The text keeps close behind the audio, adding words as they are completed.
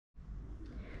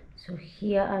So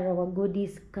here are our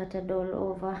goodies scattered all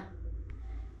over.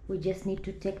 We just need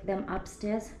to take them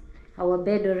upstairs. Our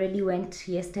bed already went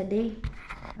yesterday.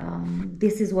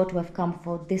 This is what we've come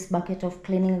for, this bucket of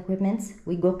cleaning equipments.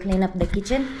 We go clean up the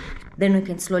kitchen, then we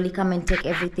can slowly come and take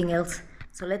everything else.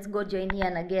 So let's go join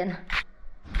Ian again.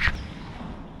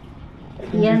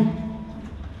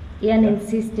 Ian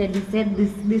insisted, he said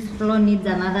this floor needs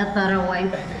another thorough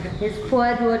wipe. He's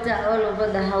poured water all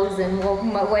over the house and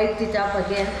wiped it up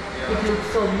again. It looks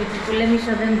so beautiful. Let me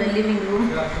show them the living room.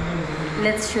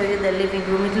 Let's show you the living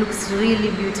room. It looks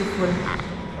really beautiful.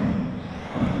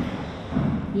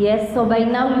 Yes, so by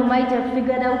now you might have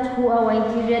figured out who our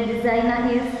interior designer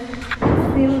is.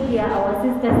 It's Sylvia, our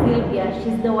sister Sylvia.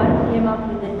 She's the one who came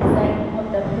up with the design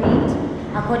of the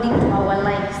paint according to our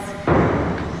likes.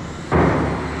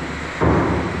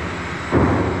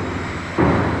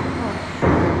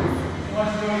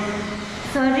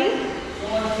 Sorry?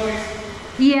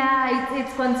 Yeah,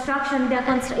 it's construction.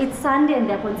 It's Sunday and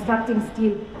they're constructing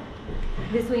still.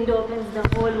 This window opens the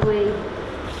whole way.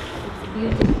 It's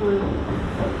beautiful.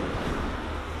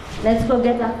 Let's go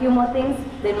get a few more things,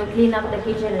 then we'll clean up the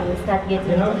kitchen and we'll start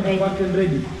getting it ready. Packed and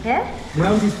ready. Yeah? The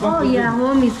house is packed and ready.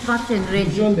 Home is packed and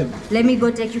ready. Show them. Let me go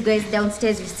take you guys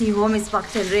downstairs. You see, home is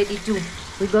packed and ready too.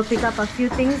 We go pick up a few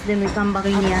things, then we come back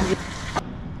in here.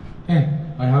 Hey,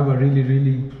 I have a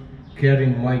really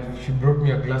caring wife. She brought me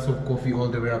a glass of coffee all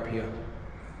the way up here.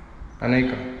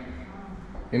 Anika,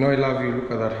 you know I love you.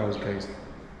 Look at that house, guys.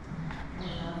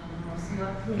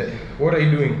 What are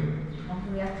you doing?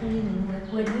 We are cleaning.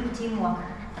 We're doing teamwork.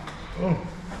 Oh.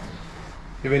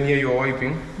 Even here you are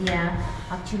wiping? Yeah,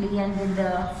 actually Ian did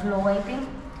the floor wiping.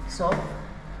 So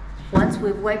once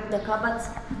we've wiped the cupboards,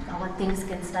 our things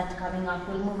can start coming up.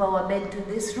 We'll move our bed to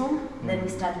this room, then we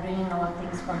start bringing our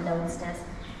things from downstairs.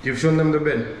 You've shown them the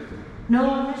bed? No,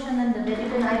 I'm not shown them the bed.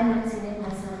 Even I haven't seen it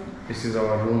myself. This is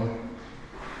our room.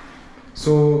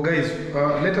 So guys,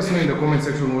 let us know in the comment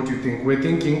section what you think. We're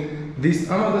thinking this,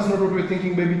 Amma, that's not what we're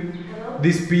thinking, baby. Hello?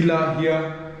 This pillar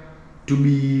here to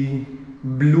be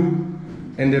blue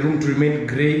and the room to remain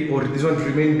grey, or this one to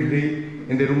remain grey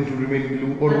and the room to remain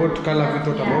blue, or what color have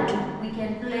we thought about? We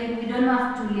can play, we don't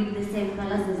have to leave the same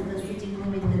colors as the sitting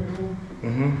room in the room.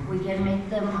 We can make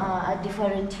them a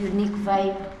different, unique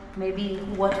vibe, maybe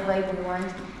what vibe we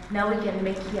want. Now we can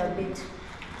make here a bit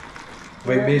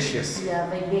vivacious. Yeah,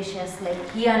 vivacious. Like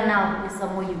here now is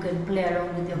somewhere you can play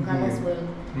around with your colors. Well,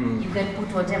 you can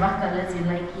put whatever colors you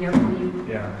like here for you.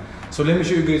 Yeah. So let me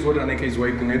show you guys what Anika is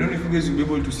wiping. I don't know if you guys will be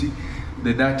able to see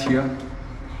the dirt here.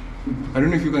 I don't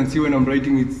know if you can see when I'm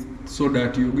writing, it's so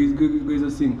dirty. You guys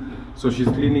are seeing. So she's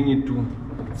cleaning it too.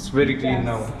 It's very clean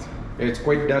now. Yeah, it's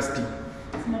quite dusty.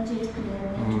 It's not yet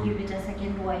clear. I need to give it a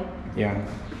second wipe. Yeah.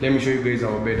 Let me show you guys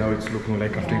our bed, how it's looking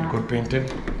like after it got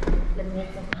painted. Let me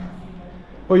get some.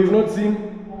 Oh, you've not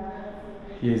seen?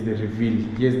 Here's the reveal.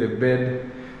 Here's the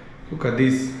bed. Look at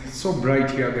this. It's so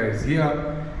bright here, guys.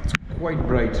 Here, it's quite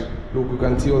bright. Look, you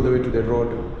can see all the way to the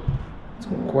road. It's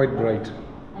quite bright.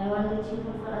 I want you to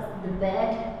show us the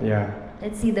bed. Yeah.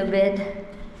 Let's see the bed.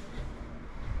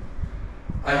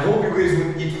 I hope you guys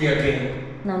won't eat me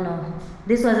again. No.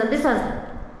 This was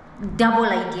double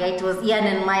idea. It was Ian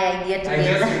and my idea together.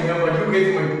 I just remember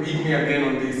you guys might eat me again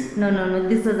on this. No.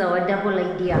 This was our double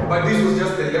idea. But this was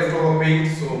just the leftover paint,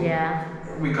 so yeah.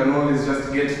 We can always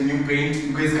just get new paint.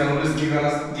 You guys can always give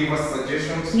us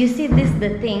suggestions. You see, this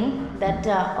the thing that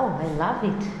oh, I love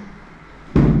it.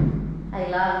 I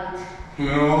love it.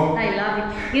 No. I love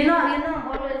it. You know, I'm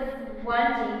always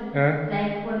wanting,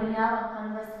 like when we have a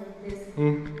canvas like this,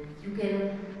 you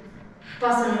can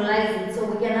personalize it, so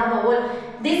we can have a wall.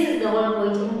 This is the wall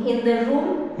point. In the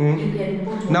room, you can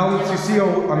put. Now, you see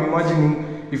how I'm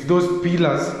imagining if those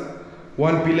pillars,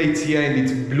 one pillar is here and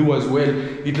it's blue as well,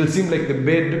 it will seem like the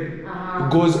bed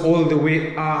goes all the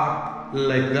way up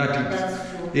like that. That's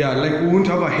true. Yeah, like we won't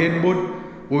have a headboard,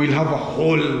 we will have a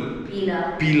whole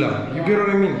pillar. Yeah. You get what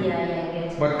I mean? Yeah, I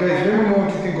get it. But guys, let me know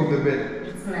what you think of the bed.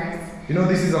 It's nice. You know,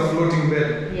 this is a floating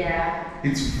bed. Yeah.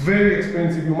 It's very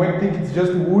expensive. You might think it's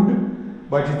just wood,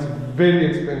 but it's very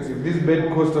expensive. This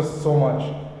bed cost us so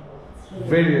much.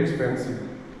 Very expensive.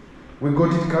 We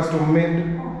got it custom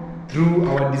made through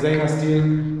our designer still.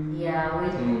 Yeah,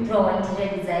 through our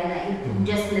interior designer.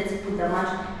 Just let's put the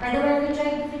match. By the way, have you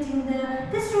tried fitting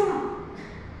this room?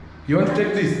 You want to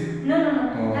take this? No.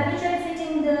 Oh. Have you tried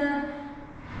fitting the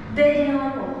bed in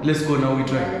our room? Let's go now, we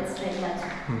try. Yeah, let's try that.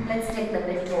 Let's take the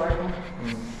bed to our room.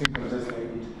 I think I'll just like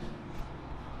it.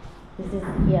 This is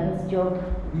Ian's job.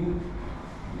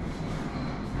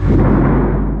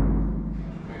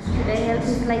 Should I help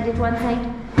you slide it one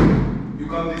side? You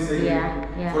come this side? Yeah.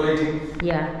 Yeah. For lighting?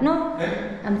 Yeah. No.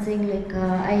 Eh? I'm saying like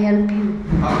I help you.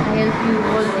 I help you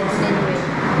hold it anyway.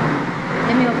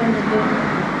 Let me open the door.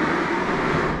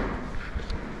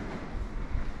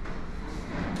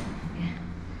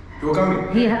 You're coming?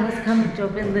 Yeah, I was coming to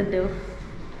open the door.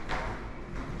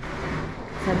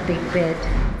 It's a big bed.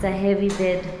 It's a heavy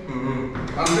bed.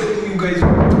 I'm letting you guys.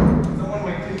 Someone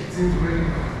might think it seems very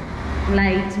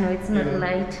Light. No, it's not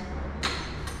light.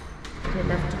 You'll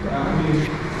have to go.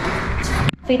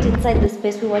 Fit inside the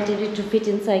space we wanted it to fit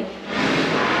inside.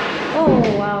 Oh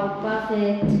wow,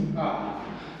 perfect.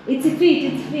 It's a fit,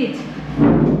 it's fit.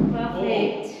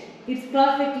 Perfect. It's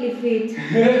perfectly fit.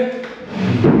 Nice.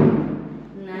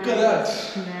 Look at that.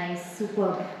 Nice,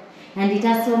 superb. And it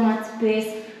has so much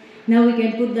space. Now we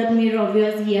can put that mirror of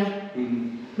yours here.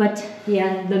 But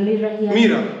yeah, the mirror here.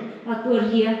 Mirror? Or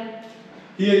here.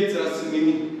 Here it's a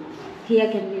mini.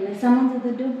 Here can be like someone's at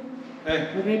the door.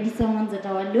 Eh? Already someone's at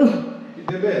our door.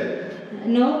 The bed?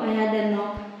 No, I had a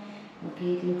knock.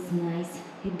 Okay, it looks nice.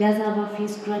 It does have a few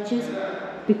scratches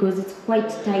because it's quite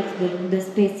tight, the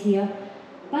space here.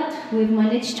 But we've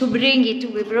managed to bring it.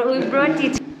 We brought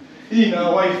it. Hii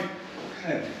na wife.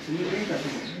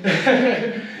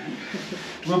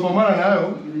 Tumepambana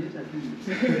nayo.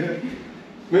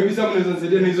 Maybe someone is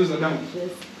considering hizo za damu.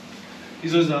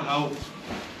 Hizo za hao.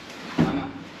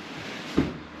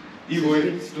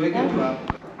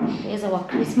 Here's our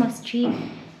Christmas tree.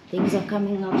 Things are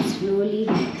coming up slowly.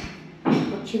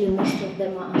 Actually, most of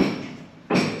them are up.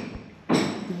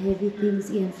 The heavy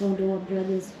things, Ian found our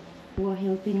brothers who are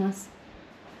helping us.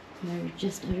 We're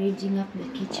just arranging up the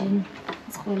kitchen.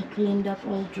 It's all cleaned up,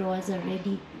 all drawers are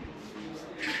ready.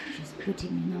 Just putting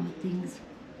in our things.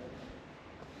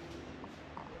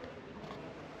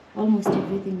 Almost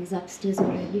everything is upstairs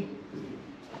already.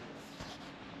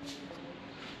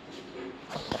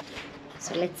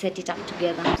 So let's set it up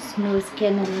together. Snow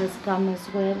scanner has come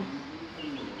as well.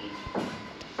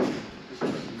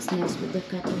 It's nice with the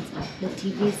curtains up. The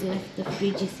TV is left, the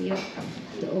fridge is here,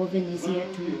 the oven is here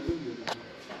too.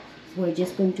 We're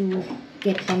just going to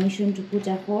get permission to put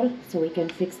a hole so we can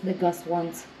fix the gas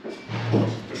once.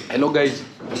 Hello guys.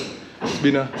 It's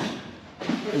been a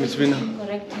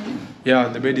Correct. yeah,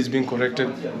 the bed is being corrected.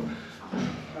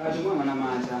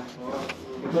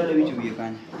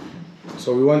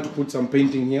 So we want to put some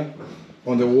painting here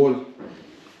on the wall.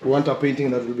 We want a painting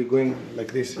that will be going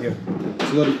like this here,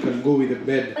 so that it can go with the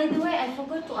bed. By the way, I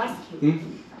forgot to ask you.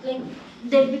 Like,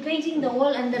 they'll be painting the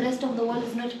wall and the rest of the wall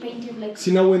is not painted like...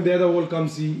 See, now when the other wall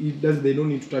comes, they don't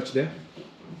need to touch there.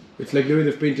 It's like the way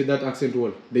they've painted that accent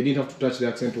wall. They didn't have to touch the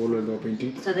accent wall when they were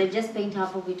painting. So they just paint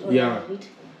half of it or Yeah. half of it?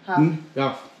 Half.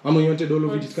 Yeah. How many you wanted all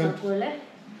of it?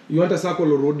 You want a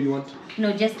circle or road you want?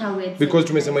 No, just how it's... Because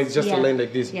tumesema it's just a line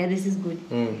like this. Yeah, this is good.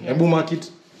 Yeah. Ebu mark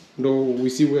it. No, we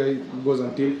see where it goes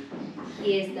until.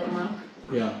 Here's the mark.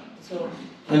 Yeah. So...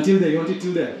 Until there, you want it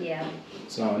till there? Yeah.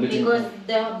 So, let because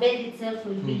the bed itself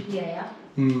will be here, yeah?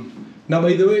 Now,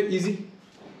 by the way, easy.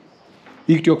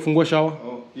 Hii kitu ya kufungua shower?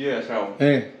 Oh, yeah, shower.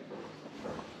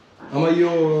 Ama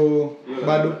hiyo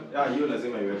bado? Yeah, hiyo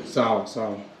lazima iwe. Sawa,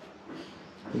 sawa.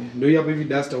 Ndio hii hapa hivi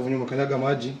duster uvunye makanyaga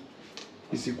maji.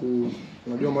 Isiku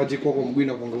unajua maji kwa mguu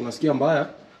na kwanga unasikia mbaya.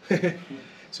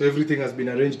 So everything has been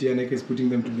arranged here and Nika is putting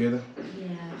them together.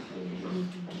 Yeah, we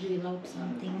need to drill out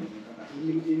something.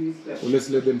 So let's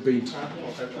let them paint.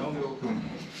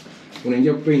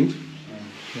 Unaingia kupaint?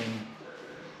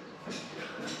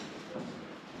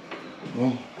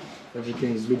 Oh,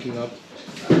 everything is looking up.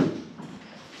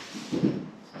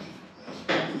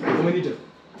 How many liter?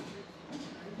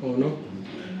 Oh no?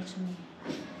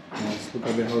 Let's look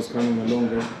at the house coming along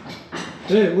there.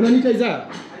 Hey, unaniita Isaiah?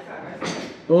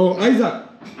 Oh, Isaac.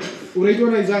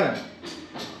 Unaitwa na Isaiah?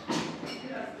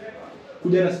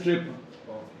 Kuja na scraper.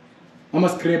 I'm a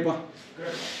scraper.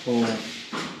 Oh,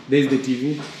 there's the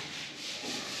TV.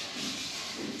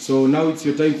 So now it's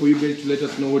your time for you guys to let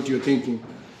us know what you're thinking.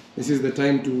 This is the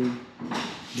time to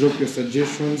drop your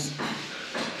suggestions.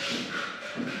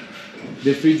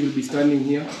 The fridge will be standing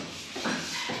here.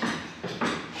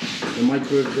 The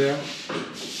microwave there.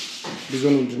 This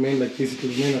one will remain like this. It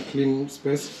will remain a clean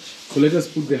space. So let us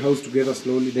put the house together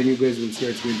slowly. Then you guys will see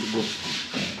how it's going to go.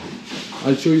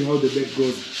 I'll show you how the bed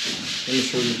goes. Let me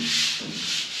show you.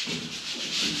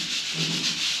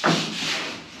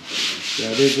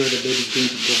 Yeah, there's where the bed is going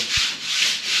to go.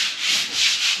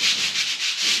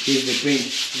 Here's the paint.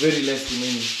 Very less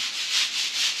remaining.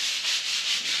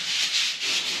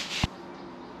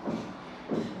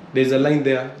 There's a line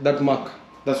there, that mark.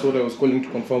 That's what I was calling to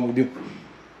confirm with you.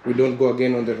 We don't go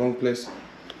again on the wrong place.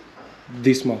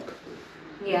 This mark.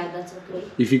 Yeah, that's okay.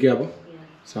 Ifike hapo? Yeah.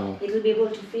 Sawa. It will be able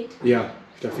to fit? Yeah,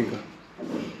 itafika.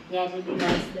 Yeah, it will be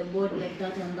nice. The board like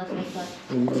that and that like that.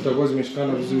 Zitakuwa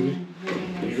zimeshikana vizuri. Very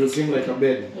nice. It will seem like a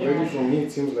bed. Yeah. Maybe for me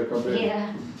it seems like a bed.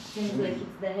 Yeah, seems like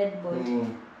it's the headboard.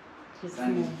 It's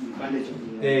nice.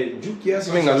 Juu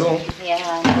kiasi coming along.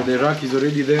 Yeah. The rack is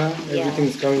already there. Everything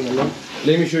is coming along.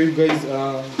 Let me show you guys.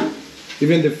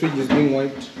 Even the fridge is being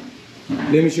wiped.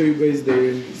 Let me show you guys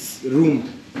the room.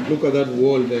 Look at that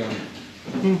wall there.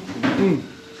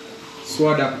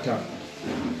 Swadapta.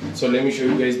 So let me show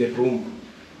you guys the room.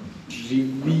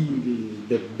 Reveal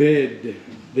the bed.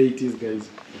 There it is, guys.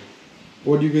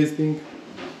 What do you guys think?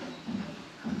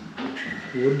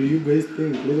 What do you guys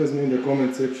think? Let us know in the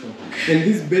comment section. And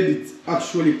this bed is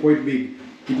actually quite big.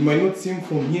 It might not seem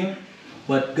from here,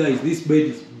 but guys, this bed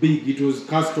is big. It was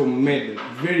custom made,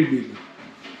 very big.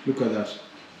 Look at that.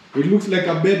 It looks like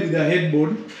a bed with a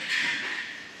headboard.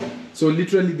 So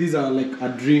literally, these are like a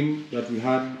dream that we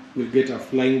had. We'll get a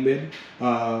flying bed.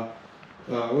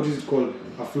 What is it called?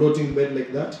 A floating bed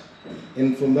like that.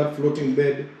 And from that floating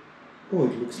bed, oh,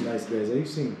 it looks nice, guys. Are you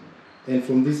seeing? And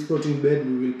from this floating bed,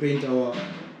 we will paint our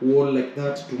wall like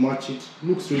that to match it.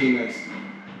 Looks really nice.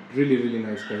 Really, really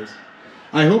nice, guys.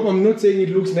 I hope I'm not saying it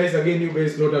looks nice again, you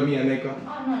guys, not a me, Anika.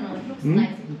 Oh, no, it looks nice.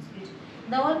 It looks good.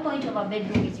 The whole point of a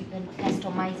bedroom is you can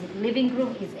customize it. Living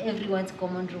room is everyone's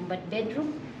common room, but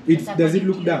bedroom, Does it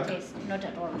look dark? Taste. Not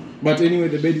at all. But anyway,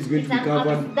 the bed is going to be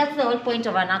covered. That's the whole point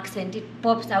of an accent. It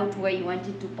pops out where you want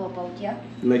it to pop out, yeah?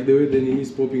 Like the way the name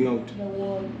is popping out. The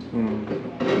wall.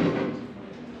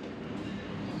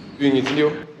 Doing it,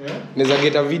 ndio? Yeah. Neza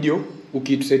get a video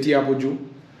ukitusetia hapo juu.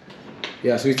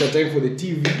 Yeah, so it's a time for the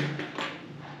TV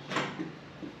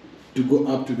to go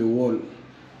up to the wall.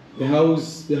 The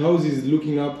house is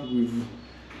looking up with,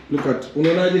 look at,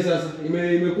 unaonaje sasa?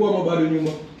 Imekuwa ama bado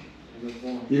nyuma?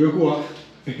 Imekuwa.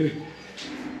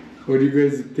 What do you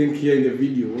guys think here in the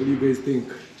video? What do you guys think?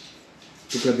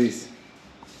 Look at this.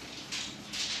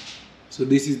 So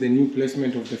this is the new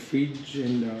placement of the fridge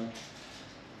and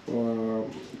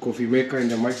coffee maker and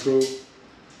the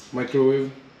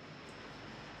microwave.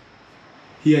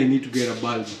 Here I need to get a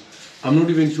bulb. I'm not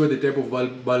even sure the type of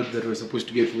bulb that we're supposed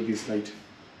to get for this light.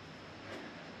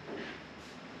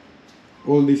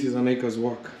 All this is Anika's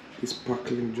work. This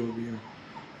sparkling job here.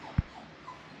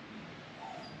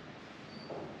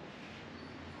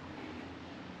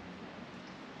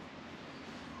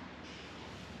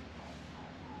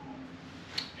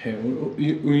 Hey,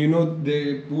 you know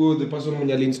the person who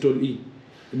installed E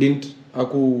didn't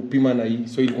akupima na E,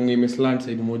 so ilikuwa imeslant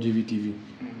side moja hivi TV.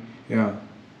 Yeah.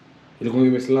 Ilikuwa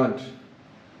imeslant.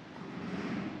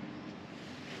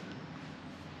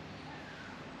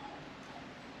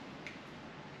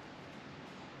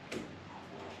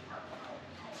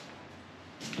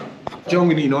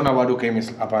 Jongi ni inaona bado kama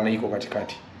hapana iko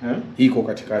katikati. Iko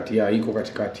katikati, ya iko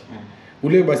katikati.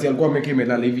 Ule basi alikuwa ameke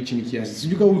imelala hivi chini kiasi.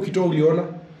 Sijui kama ukitoa uliona.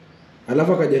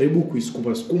 Alafu akajaribu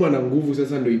kuisukuma na nguvu,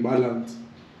 sasa ndio ibalance,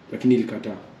 lakini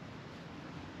ilikataa.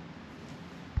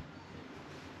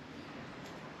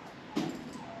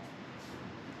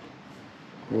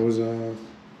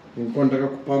 Nilikuwa nataka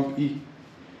kupump E. It's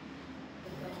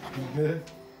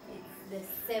the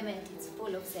cement, it's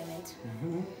full of cement.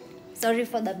 Sorry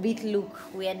for the bit look.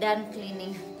 We are done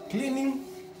cleaning.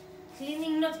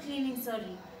 Not cleaning,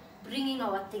 sorry. Bringing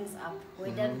our things up.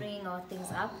 We're done bringing our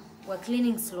things up. We're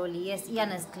cleaning slowly. Yes, Ian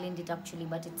has cleaned it actually,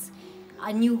 but it's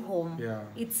a new home. Yeah.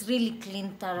 It's really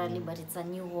clean thoroughly, but it's a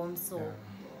new home, so... Yeah.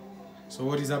 So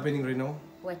what is happening right now?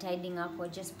 We're tidying up. We're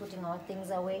just putting our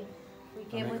things away. We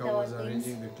came with Anika our was things.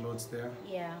 arranging the clothes there.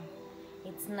 Yeah.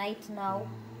 It's night now.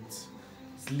 It's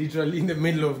literally in the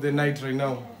middle of the night right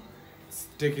now. It's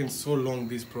taken so long,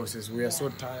 this process. We are so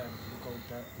tired. Look how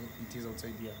tired it is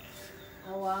outside here.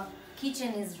 Our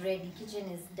kitchen is ready. Kitchen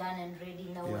is done and ready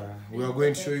now. Yeah, we are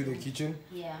going to show you the kitchen.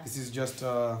 Yeah. This is just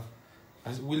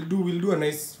we'll do a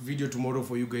nice video tomorrow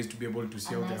for you guys to be able to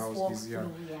see how the house is. Yeah.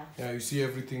 Yeah, you see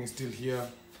everything is still here.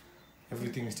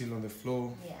 Everything is still on the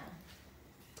floor. Yeah.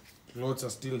 Clothes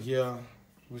are still here.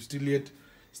 We're still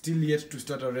yet to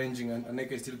start arranging, and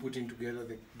Anika is still putting together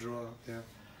the drawer there.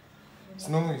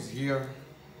 Snow is here,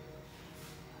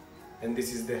 and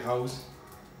this is the house.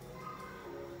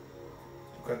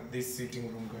 Look at this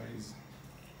sitting room, guys.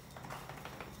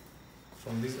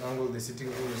 From this angle, the sitting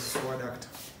room is swadaked.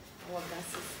 Our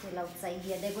gas is still outside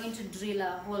here. They're going to drill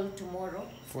a hole tomorrow.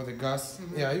 For the gas?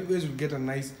 Yeah, you guys will get a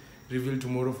nice reveal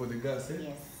tomorrow for the gas, eh?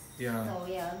 Yes. Yeah. So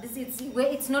yeah,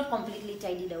 it's not completely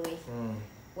tidied away.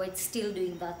 We're still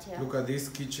doing that, yeah. Look at this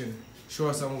kitchen. Show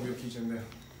us some of your kitchen there.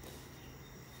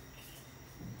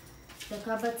 The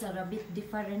cupboards are a bit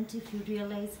different if you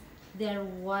realize. They are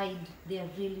wide. They are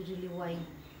really, really wide.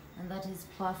 And that is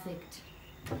perfect.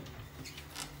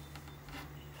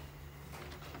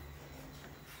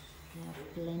 We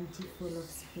have plenty full of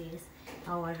space.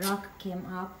 Our rack came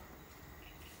up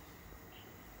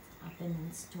and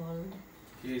installed.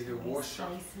 Here is the washer.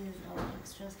 Spices, our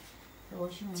extras. The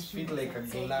washing machine. Fit like a is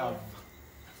outside glove.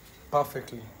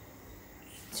 Perfectly.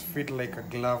 It's fit like a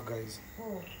glove, guys. there.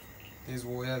 Oh, This is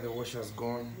where the washer's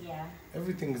gone. yeah.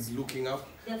 Everything is looking up.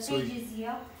 The So fridge is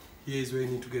here. here is where you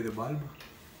need to get the bulb.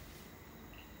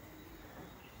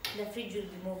 The fridge will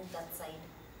be moved that side.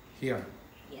 Here.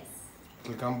 Yes.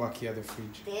 It'll come back here, the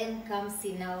fridge. Then comes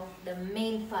in now the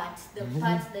main part, the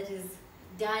part that is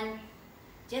done.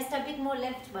 Just a bit more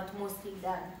left, but mostly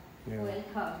done. Yeah.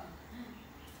 Welcome.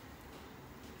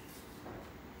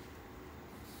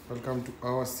 Welcome to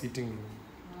our sitting room.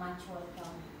 Much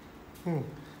welcome.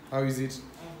 How is it?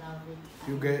 I love it.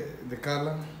 You get the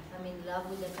color? I'm in love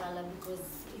with the color because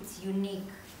it's unique.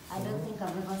 I don't think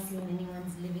I've ever seen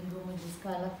anyone's living room with this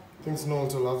color. I think Snow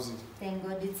also loves it. Thank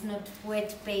God it's not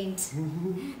wet paint.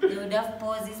 They would have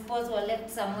paused. His paws were left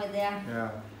somewhere there.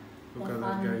 Yeah. Look The at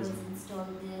that, fan guys. was installed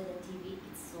there. The TV,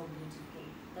 it's so beautiful.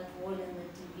 That wall and the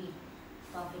TV,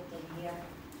 perfect here.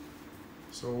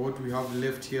 So what we have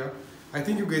left here, I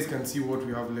think you guys can see what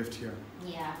we have left here.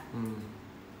 Yeah.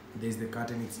 There's the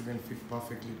curtain, it's even fit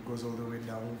perfectly. It goes all the way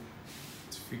down.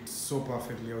 It fits so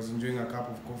perfectly. I was enjoying a cup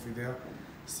of coffee there,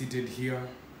 seated here.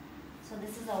 So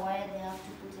this is a wire they have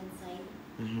to put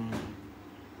inside.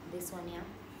 This one, yeah.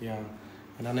 Yeah.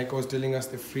 And Anika was telling us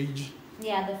the fridge.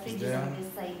 Yeah, the fridge is There. on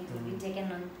this side. It will be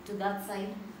taken on to that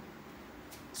side.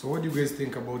 So what do you guys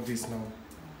think about this now?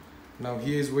 Now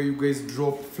here is where you guys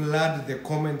flood the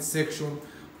comment section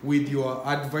with your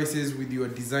advices, with your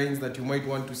designs that you might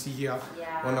want to see here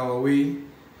Yeah. on our way.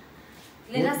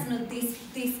 Let us know this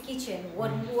kitchen.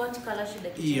 What color should the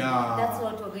kitchen be? Yeah. That's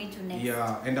what we're going to next.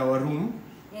 Yeah, and our room.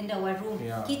 And our room.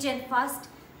 Yeah. Kitchen first.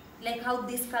 Like how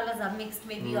these colors are mixed.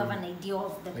 Maybe you have an idea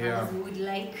of the colors Yeah. you would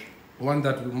like. One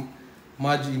that will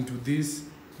merge into this,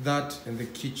 that, and the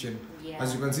kitchen. Yeah.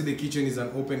 As you can see, the kitchen is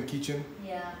an open kitchen.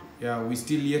 Yeah. Yeah, we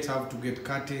still yet have to get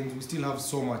curtains. We still have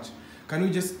so much. Can we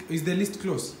just, is the list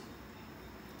close?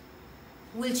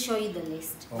 We'll show you the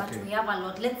list. Okay. But we have a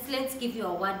lot. Let's give you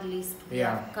a word list. We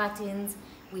Yeah. have curtains.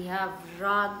 We have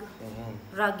rug.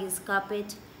 Rug is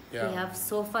carpet. Yeah. We have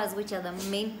sofas, which are the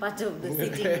main part of the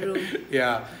sitting room.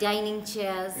 Yeah. Dining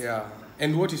chairs. Yeah.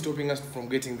 And what is stopping us from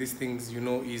getting these things, you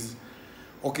know, is,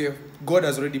 okay, God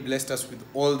has already blessed us with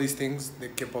all these things. The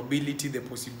capability, the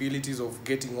possibilities of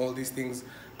getting all these things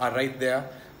are right there.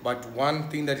 But one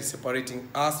thing that is separating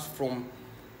us from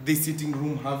this sitting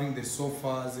room, having the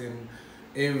sofas and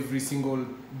every single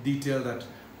detail that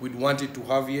we'd wanted to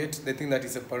have yet, the thing that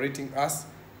is separating us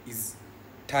is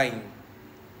time.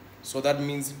 So that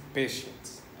means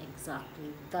patience. Exactly.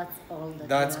 That's all.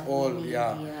 That's we all, need,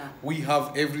 yeah. We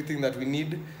have everything that we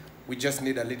need. We just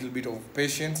need a little bit of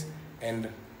patience and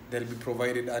they'll be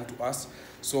provided unto us.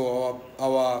 So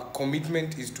our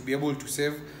commitment is to be able to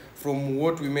save. From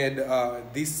what we made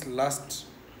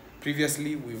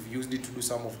previously, we've used it to do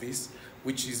some of this,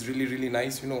 which is really, really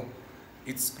nice. You know,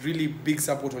 it's really big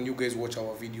support when you guys watch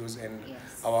our videos and Yes.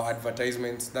 our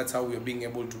advertisements. That's how we are being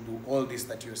able to do all this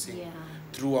that you're seeing. Yeah.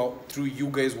 Through you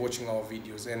guys watching our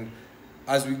videos. And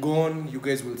as we go on, you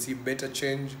guys will see better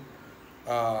change,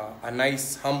 a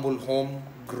nice humble home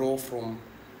grow from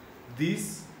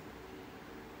this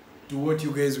to what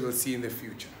you guys will see in the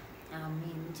future. I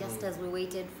mean, just as we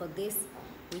waited for this,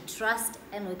 we trust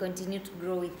and we continue to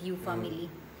grow with you, family.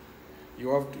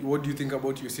 What do you think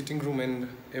about your sitting room and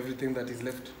everything that is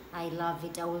left? I love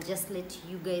it. I will just let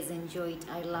you guys enjoy it.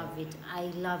 I love it. I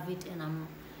love it, and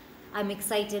I'm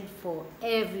excited for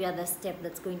every other step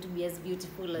that's going to be as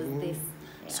beautiful as this.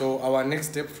 Yeah. So our next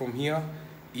step from here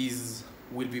is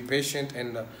we'll be patient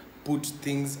and put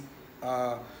things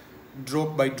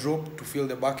drop by drop to fill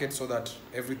the bucket so that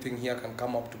everything here can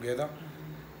come up together.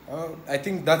 I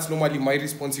think that's normally my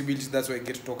responsibility. That's why I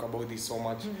get to talk about this so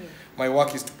much. My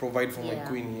work is to provide for my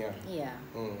queen here. Yeah.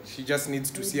 She just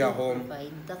needs to We see her do home.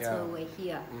 provide. That's Yeah. why we're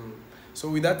here. So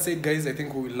with that said, guys, I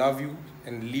think we will love you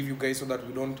and leave you guys so that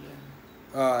we don't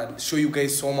show you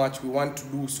guys so much. We want to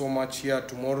do so much here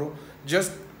tomorrow.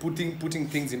 Just putting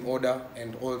things in order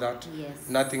and all that. Yes.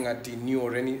 Nothing at the new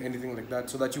or anything like that,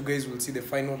 so that you guys will see the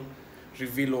final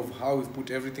reveal of how we've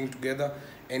put everything together,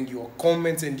 and your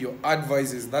comments and your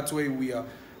advices. That's why we are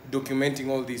documenting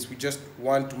all this. We just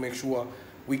want to make sure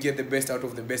we get the best out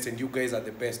of the best, and you guys are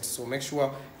the best. So make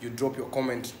sure you drop your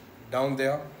comment down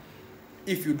there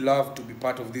if you'd love to be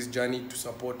part of this journey, to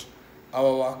support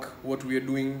our work, what we are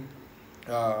doing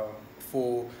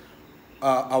for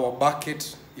our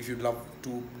bucket. If you'd love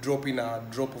to drop in a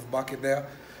drop of bucket there,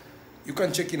 You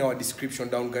can check in our description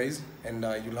down, guys, and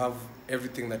you'll have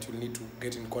everything that you'll need to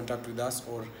get in contact with us,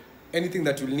 or anything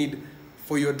that you'll need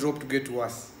for your drop to get to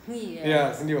us.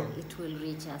 Yes, Sindio? it will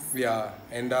reach us. Yeah,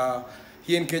 and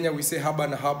here in Kenya we say haba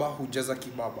na haba hujaza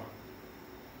kibaba.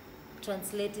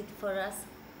 Translate it for us.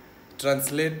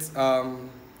 Translate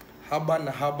haba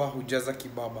na haba hujaza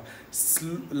kibaba.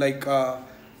 Like a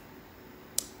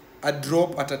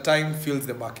drop at a time fills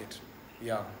the bucket.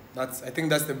 Yeah, I think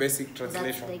that's the basic translation.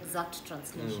 That's the exact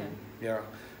translation. Yeah.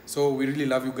 So we really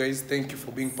love you guys. Thank you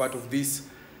for being part of this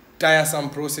tiresome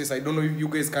process. I don't know if you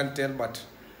guys can tell, but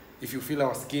if you feel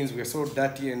our skins, we are so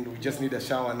dirty and we just need a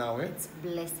shower now. It's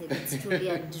blessed. It's truly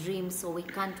a dream. So we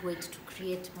can't wait to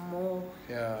create more.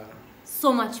 Yeah.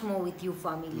 So much more with you,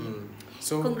 family.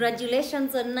 So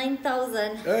congratulations on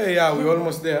 9,000. Yeah, we're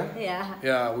almost there.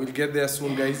 Yeah, we'll get there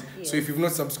soon, guys. Yes. So if you've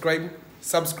not subscribed,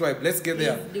 subscribe. Let's get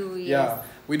there. Please do, yes. Yeah,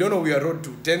 we don't know, we are road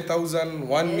to 10,000,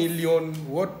 1 million.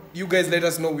 What you guys let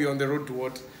us know, we're on the road to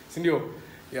what? Sindio?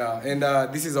 Yeah, and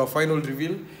this is our final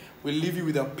reveal. We'll leave you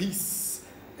with a piece,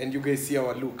 and you guys see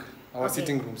our look, our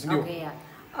sitting room. Sindio? Okay, yeah.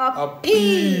 A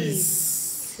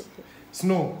piece.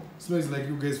 Snow is like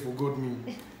you guys forgot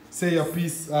me. Say a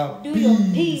piece. Do your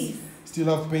piece.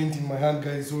 Still have paint in my hand,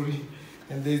 guys. Sorry.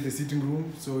 And there's the sitting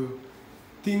room. So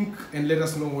think and let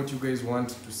us know what you guys want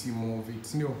to see more of it.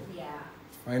 Sindio? Yeah.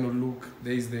 Final look.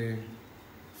 There is the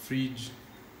fridge,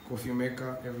 coffee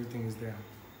maker. Everything is there.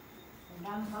 And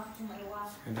I'm back to my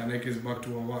work. And Aneka is back to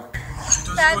her work.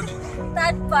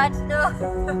 That part, no.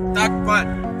 That part.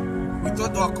 We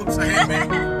thought our cops ahead, man.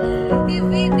 The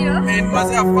video. And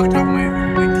Mazay have fucked up my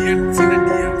DL, seen a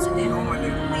DL, so normally.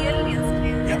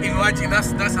 Yeah, imagine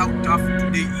that's how tough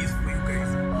today is for you guys.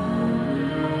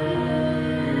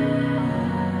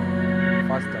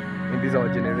 Faster. And this is our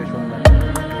generation than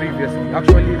previously.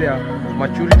 Actually, their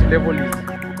maturity level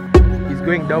is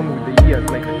going down with the years.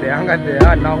 Like the younger they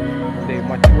are now, the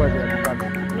mature they are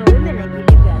becoming. No, women, I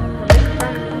believe, are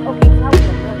okay. How